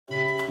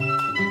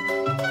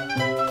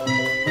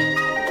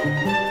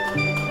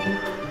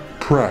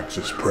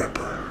Praxis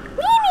Prepper.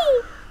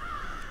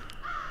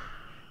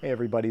 Hey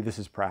everybody, this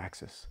is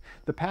Praxis.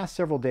 The past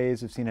several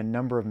days have seen a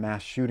number of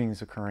mass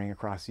shootings occurring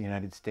across the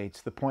United States,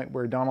 to the point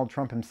where Donald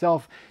Trump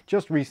himself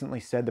just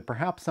recently said that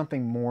perhaps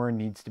something more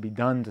needs to be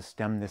done to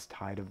stem this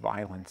tide of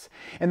violence.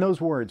 And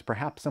those words,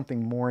 perhaps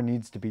something more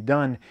needs to be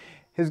done,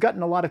 has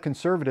gotten a lot of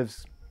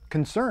conservatives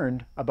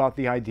concerned about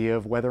the idea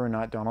of whether or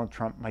not Donald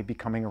Trump might be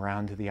coming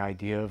around to the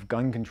idea of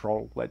gun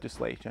control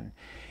legislation.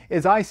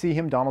 As I see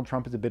him, Donald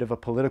Trump is a bit of a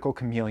political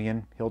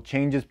chameleon. He'll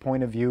change his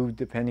point of view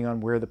depending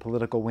on where the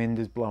political wind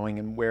is blowing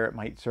and where it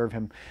might serve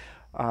him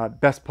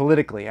best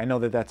politically. I know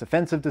that that's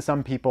offensive to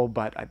some people,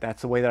 but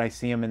that's the way that I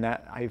see him, and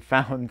that I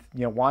found,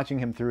 watching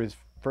him through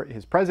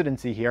his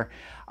presidency here,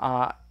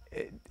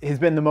 has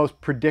been the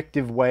most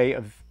predictive way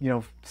of,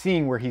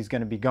 seeing where he's going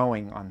to be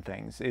going on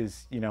things,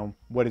 is,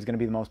 what is going to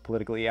be the most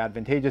politically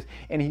advantageous.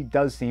 And he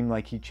does seem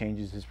like he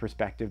changes his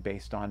perspective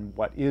based on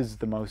what is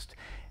the most,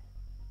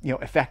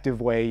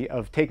 effective way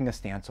of taking a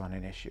stance on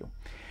an issue.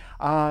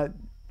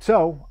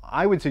 So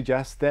I would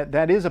suggest that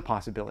that is a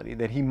possibility,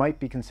 that he might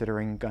be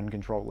considering gun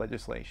control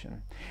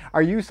legislation.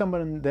 Are you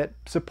someone that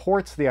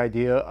supports the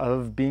idea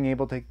of being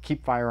able to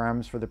keep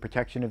firearms for the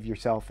protection of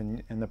yourself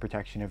and the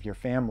protection of your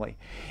family?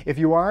 If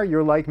you are,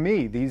 you're like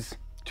me. These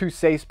two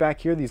safes back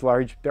here, these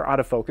large, they're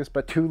out of focus,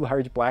 but two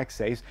large black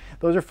safes,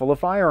 those are full of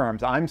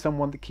firearms. I'm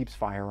someone that keeps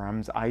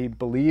firearms. I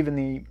believe in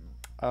the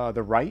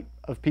right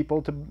of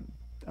people to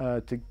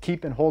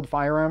keep and hold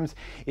firearms.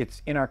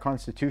 It's in our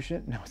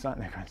Constitution. No, it's not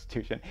in our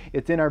Constitution.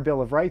 It's in our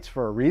Bill of Rights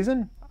for a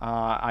reason.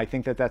 I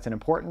think that that's an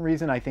important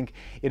reason. I think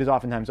it is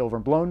oftentimes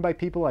overblown by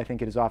people. I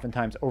think it is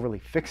oftentimes overly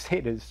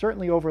fixated. It's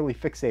certainly overly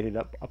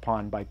fixated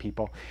upon by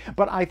people.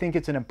 But I think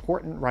it's an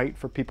important right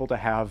for people to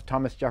have.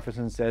 Thomas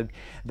Jefferson said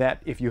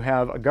that if you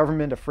have a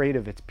government afraid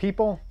of its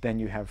people, then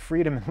you have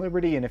freedom and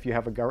liberty. And if you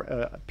have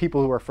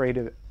people who are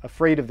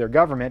afraid of their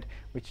government,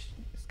 which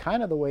is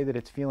kind of the way that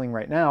it's feeling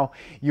right now,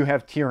 you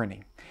have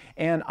tyranny.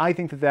 And I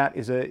think that that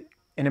is an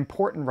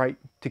important right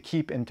to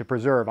keep and to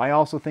preserve. I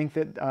also think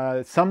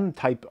that some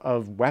type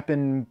of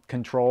weapon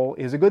control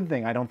is a good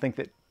thing. I don't think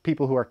that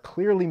people who are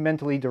clearly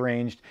mentally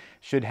deranged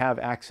should have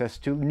access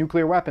to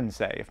nuclear weapons,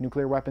 say. If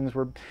nuclear weapons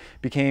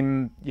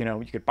became,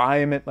 you could buy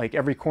them at like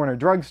every corner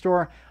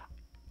drugstore,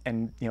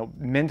 and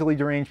mentally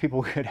deranged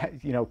people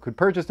could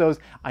purchase those,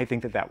 I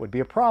think that that would be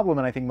a problem,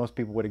 and I think most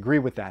people would agree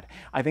with that.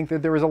 I think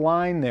that there is a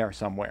line there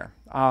somewhere.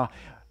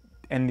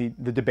 And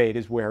the debate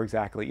is, where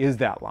exactly is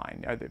that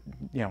line?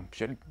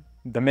 Should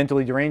the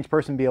mentally deranged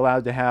person be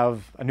allowed to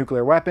have a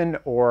nuclear weapon,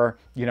 or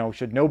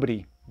should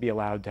nobody be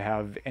allowed to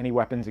have any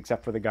weapons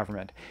except for the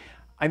government?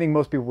 I think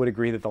most people would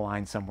agree that the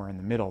line's somewhere in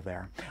the middle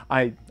there.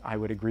 I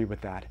would agree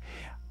with that.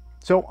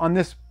 So on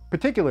this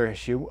particular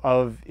issue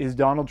of, is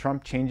Donald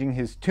Trump changing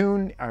his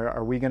tune?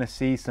 Are we going to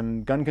see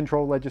some gun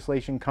control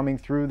legislation coming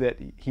through that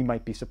he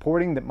might be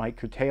supporting that might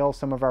curtail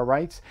some of our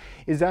rights?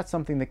 Is that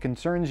something that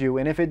concerns you?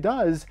 And if it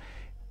does,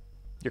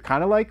 you're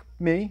kind of like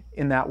me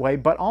in that way,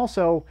 but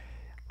also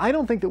I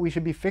don't think that we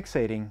should be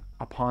fixating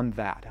upon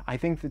that. I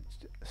think that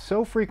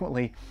so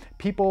frequently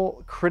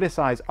people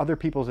criticize other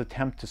people's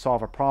attempt to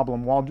solve a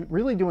problem while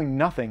really doing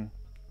nothing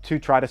to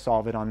try to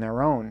solve it on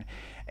their own.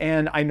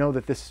 And I know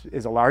that this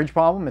is a large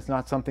problem. It's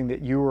not something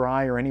that you or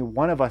I or any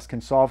one of us can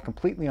solve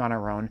completely on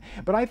our own.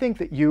 But I think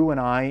that you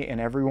and I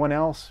and everyone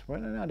else, well,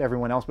 not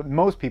everyone else, but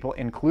most people,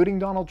 including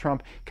Donald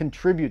Trump,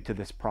 contribute to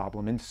this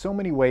problem in so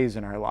many ways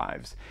in our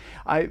lives.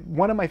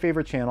 One of my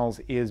favorite channels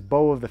is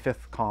Beau of the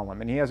Fifth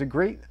Column, and he has a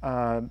great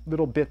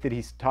little bit that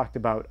he's talked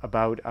about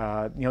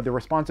the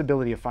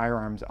responsibility of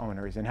firearms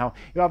owners, and how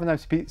you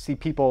oftentimes see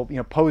people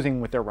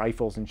posing with their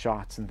rifles and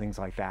shots and things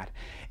like that.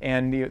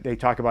 And they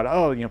talk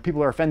about,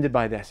 people are offended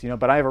by this,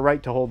 but I have a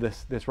right to hold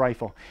this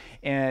rifle,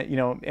 and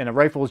and a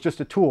rifle is just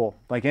a tool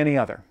like any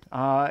other.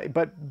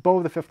 But Beau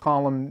of the Fifth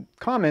Column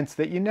comments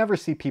that you never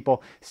see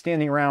people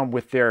standing around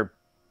with their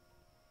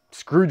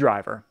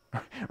screwdriver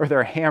or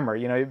their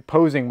hammer,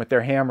 posing with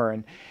their hammer.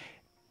 And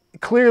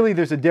clearly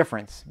there's a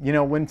difference.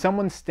 When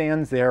someone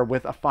stands there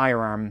with a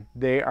firearm,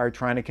 they are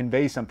trying to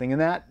convey something, and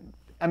that,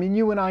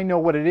 you and I know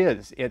what it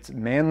is. It's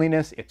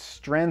manliness, it's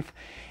strength.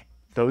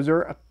 Those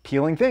are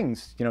appealing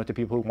things, to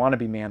people who want to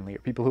be manly or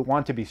people who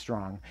want to be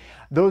strong.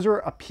 Those are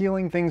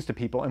appealing things to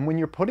people. And when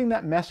you're putting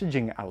that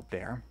messaging out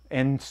there,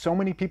 and so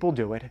many people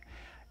do it,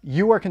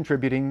 you are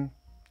contributing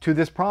to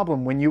this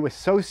problem when you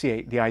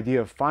associate the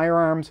idea of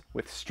firearms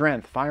with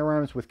strength,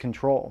 firearms with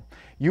control.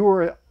 You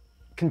are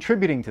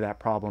contributing to that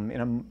problem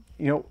in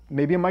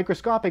maybe a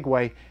microscopic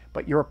way,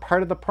 but you're a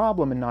part of the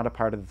problem and not a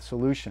part of the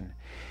solution.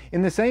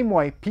 In the same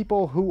way,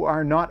 people who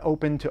are not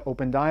open to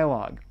open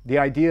dialogue, the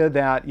idea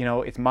that,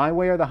 it's my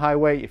way or the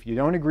highway, if you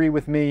don't agree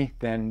with me,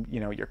 then,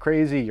 you're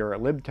crazy, you're a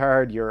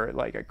libtard, you're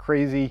like a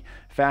crazy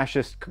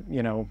fascist,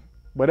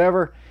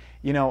 whatever,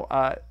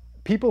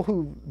 people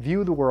who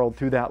view the world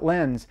through that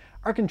lens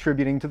are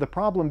contributing to the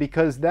problem,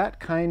 because that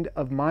kind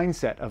of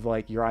mindset of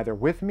like, you're either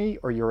with me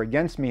or you're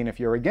against me, and if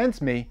you're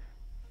against me,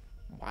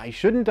 why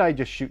shouldn't I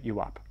just shoot you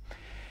up?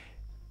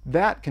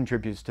 that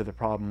contributes to the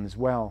problem as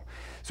well.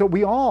 So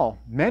we all,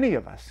 many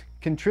of us,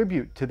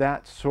 contribute to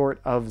that sort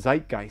of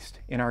zeitgeist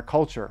in our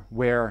culture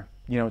where,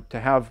 you know, to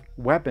have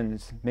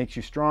weapons makes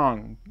you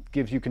strong,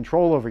 gives you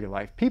control over your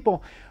life.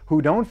 People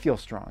who don't feel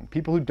strong,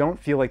 people who don't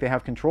feel like they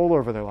have control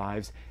over their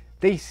lives,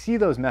 they see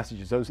those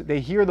messages, they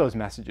hear those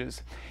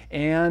messages,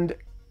 and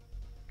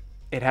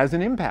it has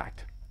an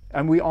impact.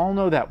 And we all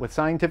know that with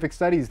scientific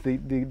studies,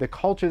 the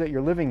culture that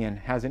you're living in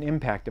has an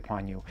impact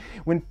upon you.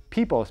 When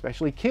people,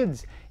 especially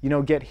kids, you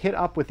know, get hit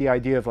up with the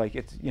idea of like,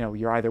 it's, you know,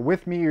 you're either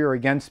with me or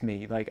against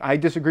me. Like, I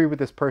disagree with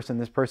this person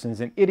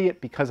is an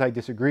idiot because I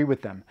disagree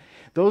with them.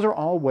 Those are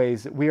all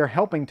ways that we are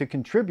helping to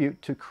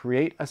contribute to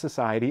create a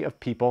society of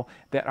people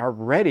that are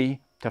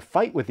ready to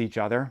fight with each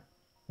other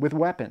with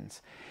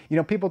weapons. You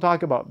know, people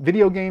talk about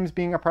video games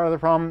being a part of the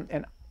problem,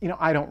 and you know,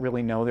 I don't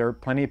really know. There are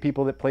plenty of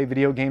people that play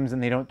video games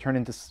and they don't turn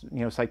into, you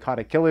know,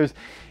 psychotic killers.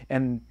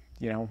 And,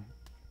 you know,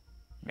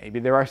 maybe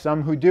there are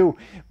some who do.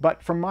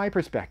 But from my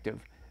perspective,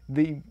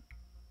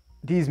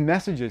 these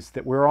messages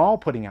that we're all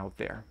putting out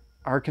there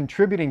are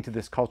contributing to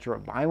this culture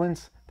of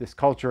violence, this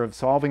culture of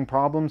solving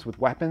problems with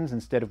weapons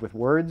instead of with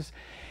words.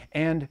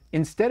 And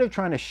instead of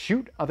trying to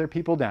shoot other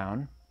people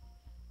down,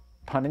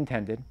 pun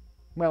intended,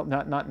 well,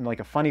 not in like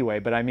a funny way,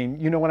 but I mean,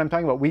 you know what I'm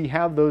talking about. We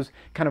have those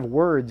kind of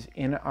words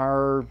in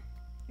our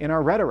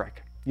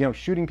rhetoric, you know,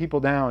 shooting people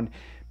down,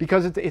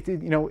 because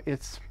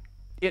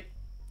it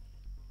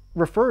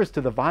refers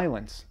to the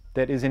violence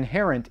that is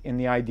inherent in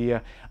the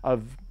idea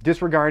of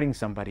disregarding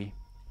somebody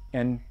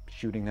and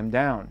shooting them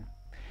down.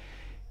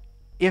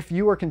 If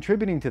you are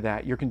contributing to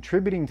that, you're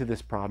contributing to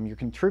this problem, you're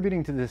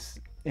contributing to this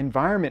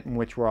environment in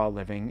which we're all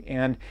living.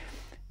 And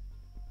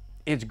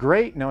it's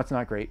great. No, it's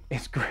not great.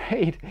 It's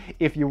great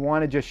if you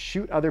want to just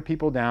shoot other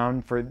people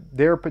down for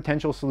their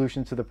potential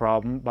solutions to the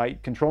problem by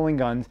controlling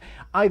guns.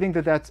 I think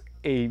that's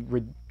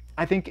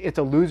I think it's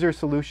a loser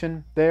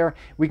solution there.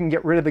 We can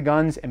get rid of the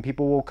guns and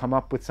people will come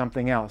up with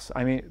something else.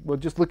 I mean, well,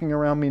 just looking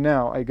around me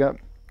now, I've got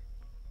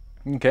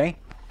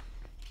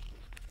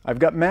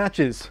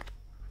matches.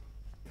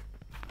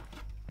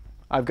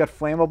 I've got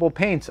flammable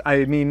paints.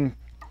 I mean,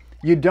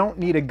 you don't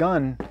need a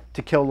gun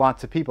to kill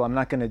lots of people. I'm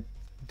not going to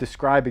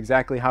describe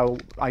exactly how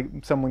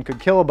someone could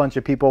kill a bunch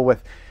of people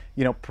with,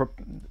 you know,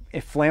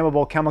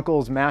 flammable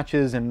chemicals,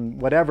 matches,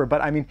 and whatever.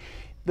 But I mean,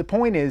 the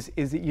point is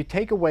that you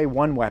take away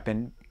one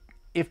weapon.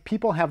 If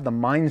people have the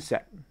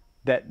mindset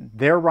that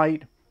they're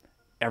right,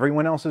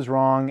 everyone else is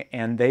wrong,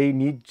 and they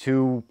need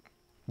to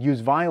use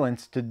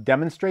violence to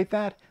demonstrate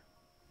that,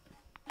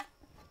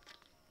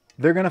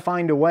 they're going to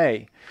find a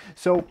way.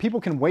 So people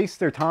can waste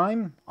their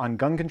time on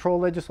gun control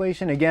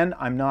legislation. Again,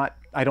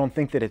 I don't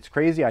think that it's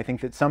crazy. I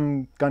think that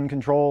some gun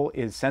control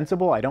is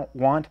sensible. I don't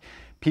want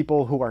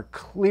people who are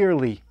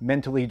clearly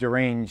mentally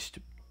deranged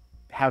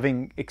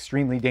having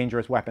extremely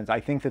dangerous weapons.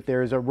 I think that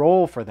there is a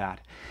role for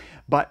that.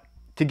 But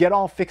to get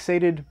all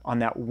fixated on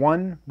that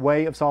one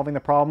way of solving the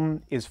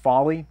problem is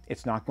folly.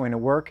 It's not going to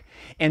work.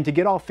 And to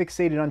get all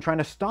fixated on trying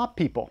to stop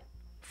people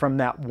from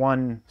that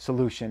one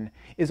solution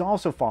is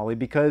also folly,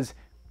 because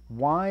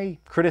why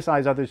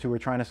criticize others who are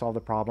trying to solve the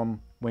problem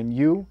when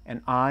you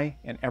and I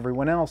and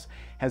everyone else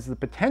has the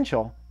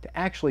potential to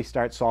actually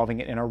start solving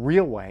it in a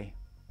real way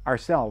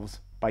ourselves,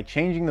 by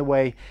changing the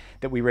way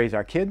that we raise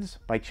our kids,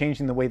 by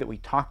changing the way that we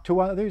talk to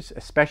others,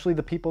 especially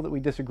the people that we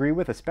disagree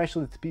with,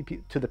 especially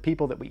to the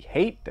people that we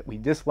hate, that we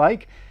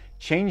dislike,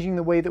 changing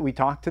the way that we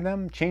talk to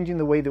them, changing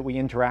the way that we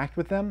interact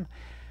with them.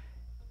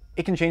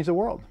 It can change the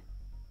world.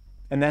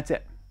 And that's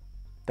it.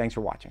 Thanks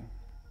for watching.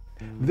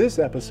 This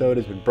episode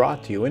has been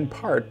brought to you in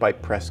part by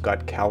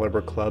Prescott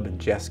Caliber Club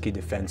and Jeske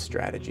Defense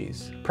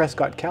Strategies.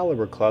 Prescott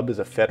Caliber Club is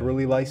a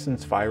federally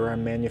licensed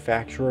firearm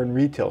manufacturer and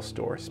retail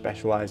store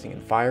specializing in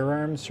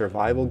firearms,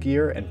 survival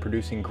gear, and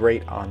producing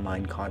great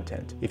online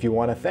content. If you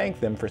want to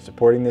thank them for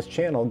supporting this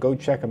channel, go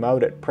check them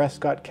out at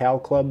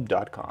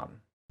PrescottCalClub.com.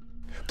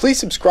 Please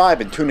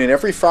subscribe and tune in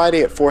every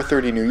Friday at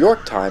 4:30 New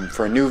York time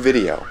for a new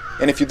video.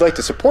 And if you'd like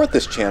to support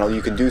this channel,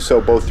 you can do so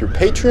both through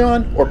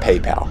Patreon or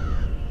PayPal.